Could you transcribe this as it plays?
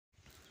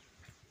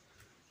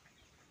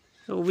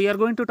So we are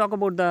going to talk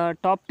about the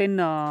top 10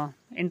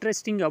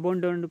 interesting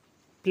abandoned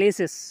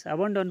places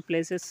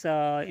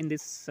in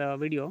this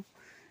video.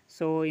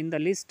 So in the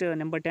list,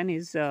 number 10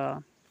 is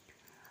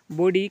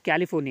Bodie,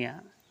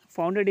 California.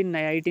 Founded in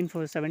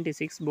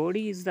 1876,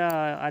 Bodie is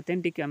the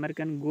authentic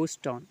American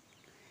ghost town.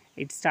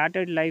 It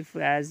started life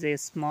as a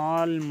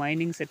small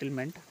mining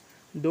settlement,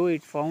 though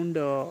it found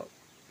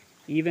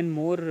even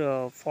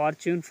more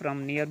fortune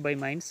from nearby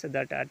mines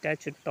that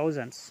attached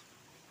thousands.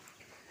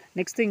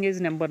 Next thing is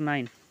number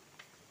 9,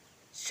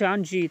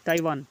 Shanxi,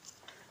 Taiwan.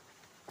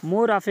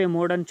 More of a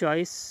modern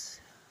choice.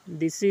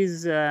 This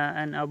is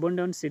an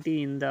abundant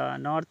city in the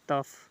north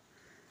of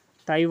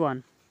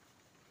Taiwan.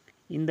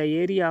 In the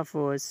area of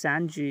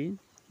Sanji,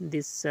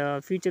 this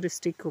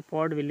futuristic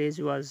pod village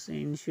was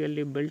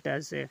initially built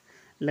as a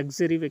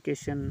luxury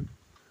vacation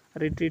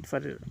retreat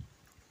for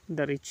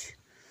the rich.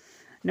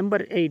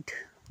 Number 8,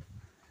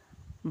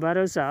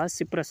 Varosa,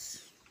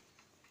 Cyprus.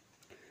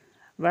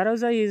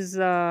 Varosa is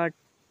a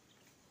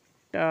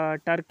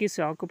Turkish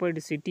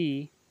occupied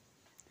city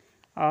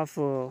of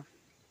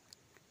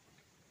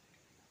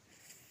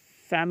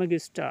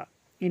Famagusta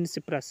in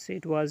Cyprus.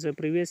 It was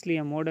previously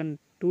a modern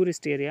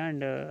tourist area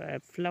and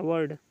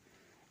flowered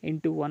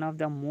into one of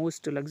the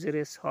most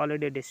luxurious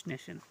holiday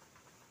destinations.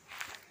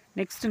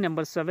 Next,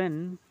 number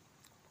 7,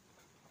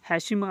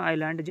 Hashima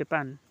Island,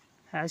 Japan.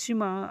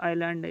 Hashima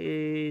Island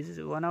is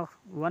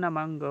one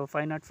among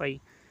 505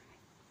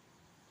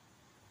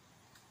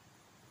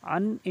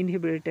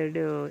 uninhabited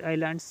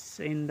islands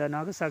in the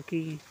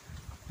Nagasaki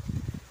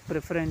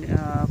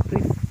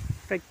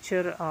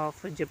prefecture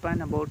of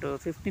Japan, about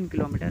 15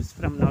 kilometers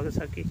from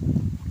Nagasaki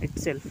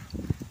itself.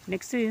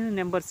 Next is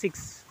number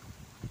 6,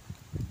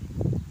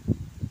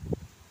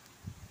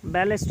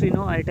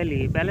 Balestrino,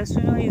 Italy.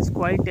 Balestrino is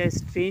quite a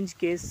strange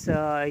case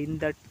in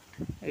that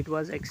it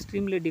was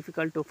extremely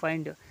difficult to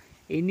find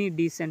any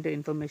decent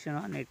information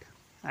on it,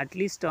 at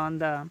least on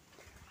the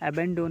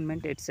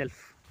abandonment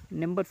itself.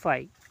 Number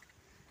 5,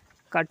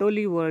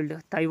 Katoli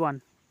World,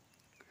 Taiwan.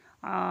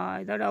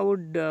 I thought I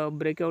would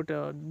break out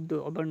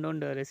the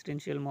abandoned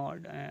residential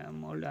mold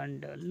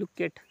and look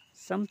at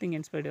something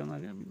inspired of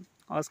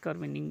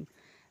Oscar-winning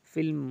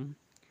film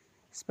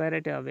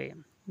Spirit Away.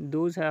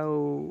 Those have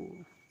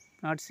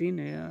not seen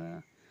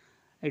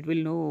it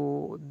will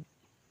know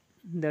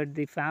that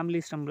the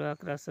family stumbled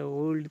across a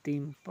old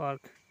theme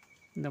park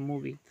in the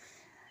movie.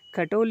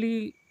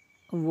 Katoli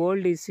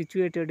World is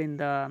situated in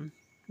the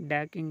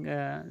Daking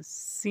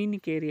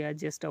scenic area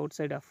just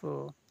outside of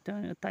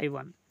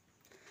Taiwan.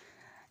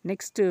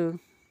 Next,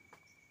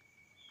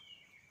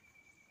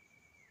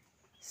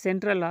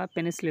 Central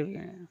Peninsula.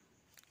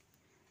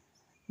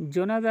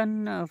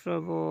 Jonathan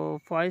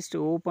Foist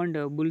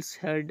opened Bull's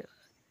Head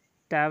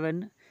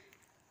Tavern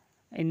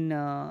in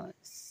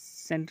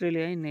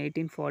Centralia in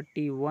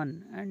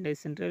 1841, and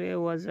Centralia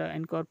was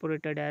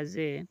incorporated as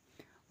a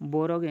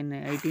borough in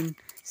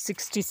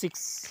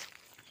 1866.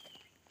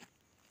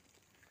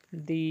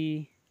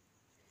 The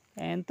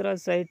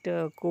anthracite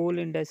coal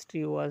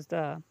industry was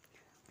the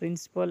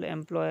principal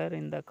employer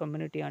in the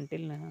community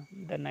until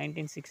the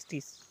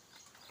 1960s.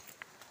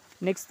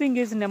 Next thing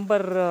is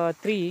number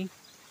 3,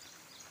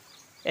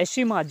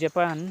 Eshima,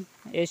 Japan.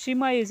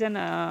 Eshima is an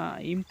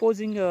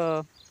imposing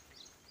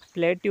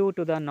plateau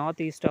to the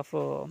northeast of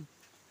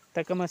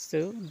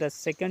Takamatsu, the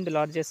second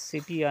largest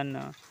city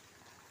on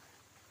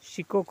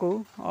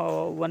Shikoku,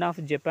 one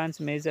of Japan's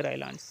major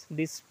islands.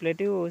 This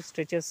plateau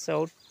stretches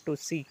out to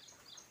sea.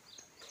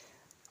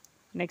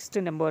 Next,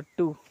 number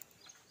 2,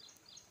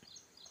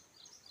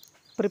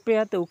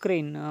 Pripyat,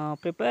 Ukraine.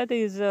 Pripyat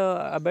is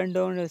an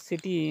abandoned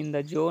city in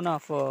the zone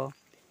of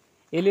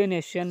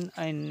alienation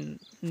in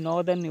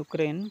northern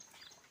Ukraine,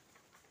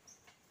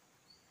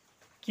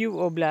 Kyiv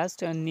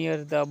Oblast,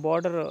 near the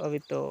border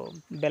with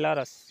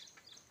Belarus.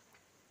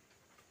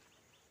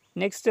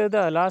 Next,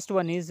 the last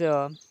one is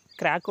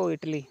Krakow,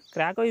 Italy.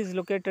 Krakow is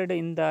located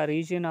in the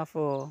region of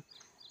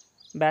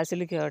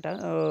Basilicata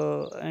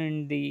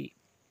and the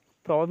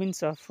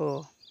province of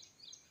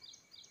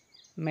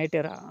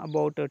Matera,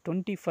 about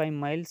 25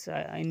 miles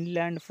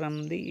inland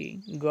from the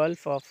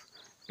Gulf of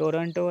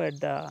Toronto at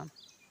the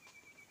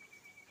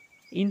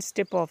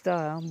instep of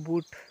the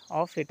boot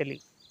of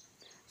Italy.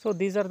 So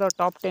these are the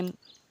top 10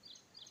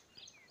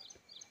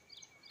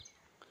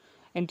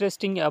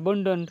 interesting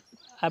abandoned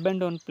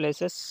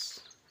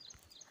places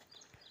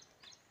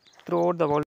throughout the world.